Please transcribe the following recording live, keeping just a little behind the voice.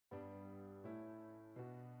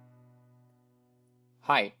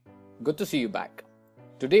Hi, good to see you back.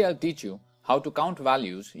 Today I'll teach you how to count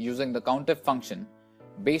values using the CountIf function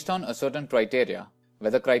based on a certain criteria where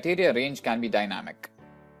the criteria range can be dynamic.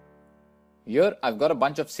 Here I've got a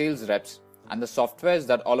bunch of sales reps and the softwares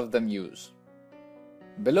that all of them use.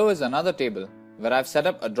 Below is another table where I've set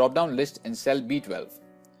up a drop-down list in cell B12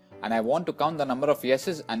 and I want to count the number of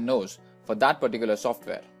yeses and nos for that particular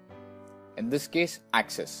software. In this case,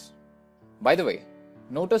 Access. By the way,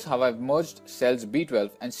 notice how I've merged cells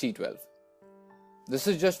B12 and C12. This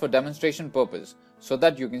is just for demonstration purpose so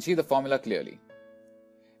that you can see the formula clearly.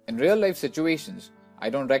 In real life situations, I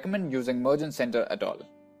don't recommend using merge and center at all.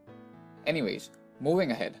 Anyways,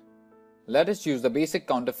 moving ahead. Let us use the basic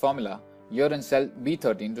CountIf formula here in cell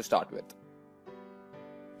B13 to start with.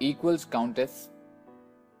 Equals CountIf.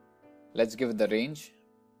 Let's give it the range,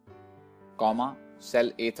 comma,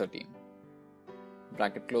 cell A13.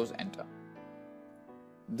 Bracket close, enter.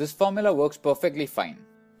 This formula works perfectly fine,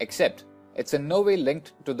 except it's in no way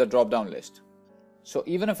linked to the drop-down list. So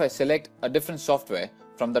even if I select a different software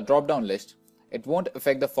from the drop-down list, it won't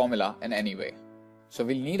affect the formula in any way. So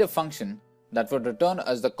we'll need a function that would return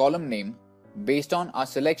us the column name based on our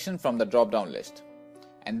selection from the drop-down list,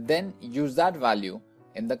 and then use that value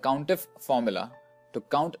in the CountIf formula to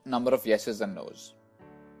count number of yeses and nos.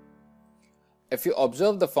 If you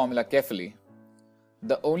observe the formula carefully,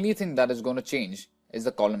 the only thing that is going to change is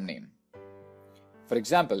the column name. For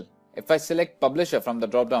example, if I select publisher from the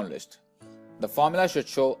drop-down list, the formula should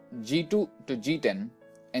show G2 to G10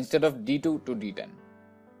 instead of D2 to D10.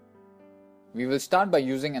 We will start by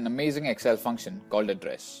using an amazing Excel function called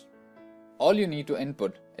address. All you need to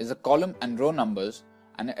input is the column and row numbers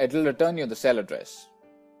and it will return you the cell address.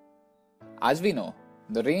 As we know,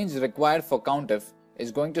 the range required for CountIf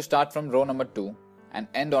is going to start from row number 2 and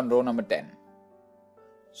end on row number 10.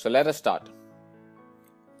 So let us start.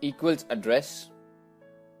 Equals address,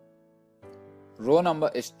 row number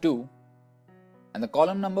is 2 and the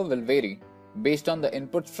column number will vary based on the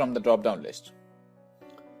inputs from the drop-down list.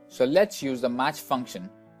 So let's use the match function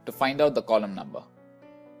to find out the column number.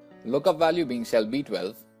 Lookup value being cell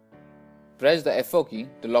B12, press the F4 key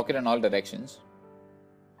to lock it in all directions,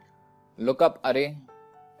 lookup array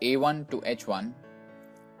A1 to H1,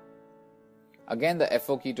 again the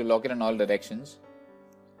F4 key to lock it in all directions,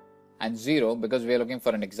 and 0 because we are looking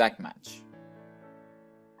for an exact match.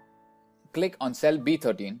 Click on cell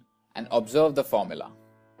B13 and observe the formula.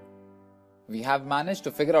 We have managed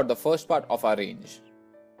to figure out the first part of our range.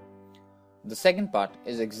 The second part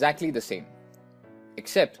is exactly the same,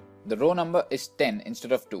 except the row number is 10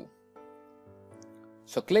 instead of 2.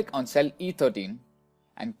 So click on cell E13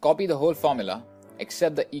 and copy the whole formula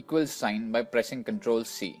except the equals sign by pressing Ctrl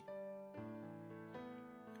C.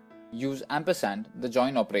 Use ampersand, the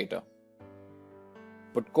join operator.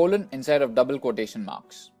 Put colon inside of double quotation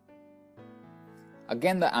marks.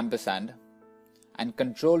 Again the ampersand and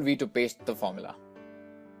Ctrl V to paste the formula.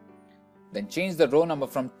 Then change the row number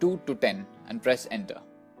from 2 to 10 and press enter.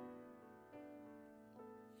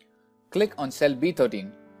 Click on cell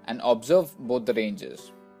B13 and observe both the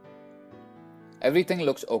ranges. Everything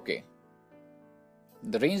looks okay.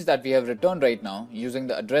 The range that we have returned right now using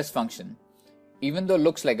the address function, even though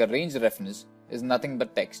looks like a range reference, is nothing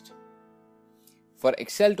but text. For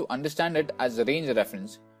Excel to understand it as a range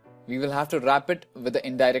reference, we will have to wrap it with the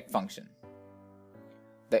indirect function.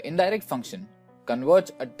 The indirect function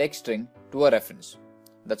converts a text string to a reference.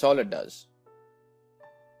 That's all it does.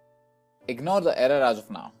 Ignore the error as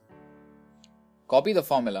of now. Copy the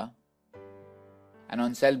formula and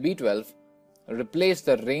on cell B12, replace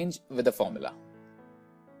the range with the formula.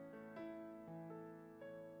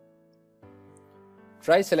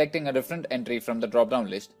 Try selecting a different entry from the drop-down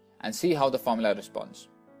list and see how the formula responds.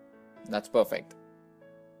 That's perfect.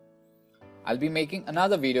 I'll be making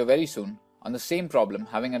another video very soon on the same problem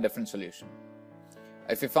having a different solution.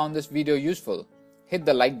 If you found this video useful, hit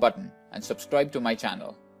the like button and subscribe to my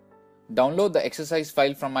channel. Download the exercise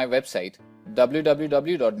file from my website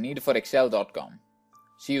www.needforexcel.com.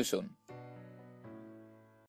 See you soon.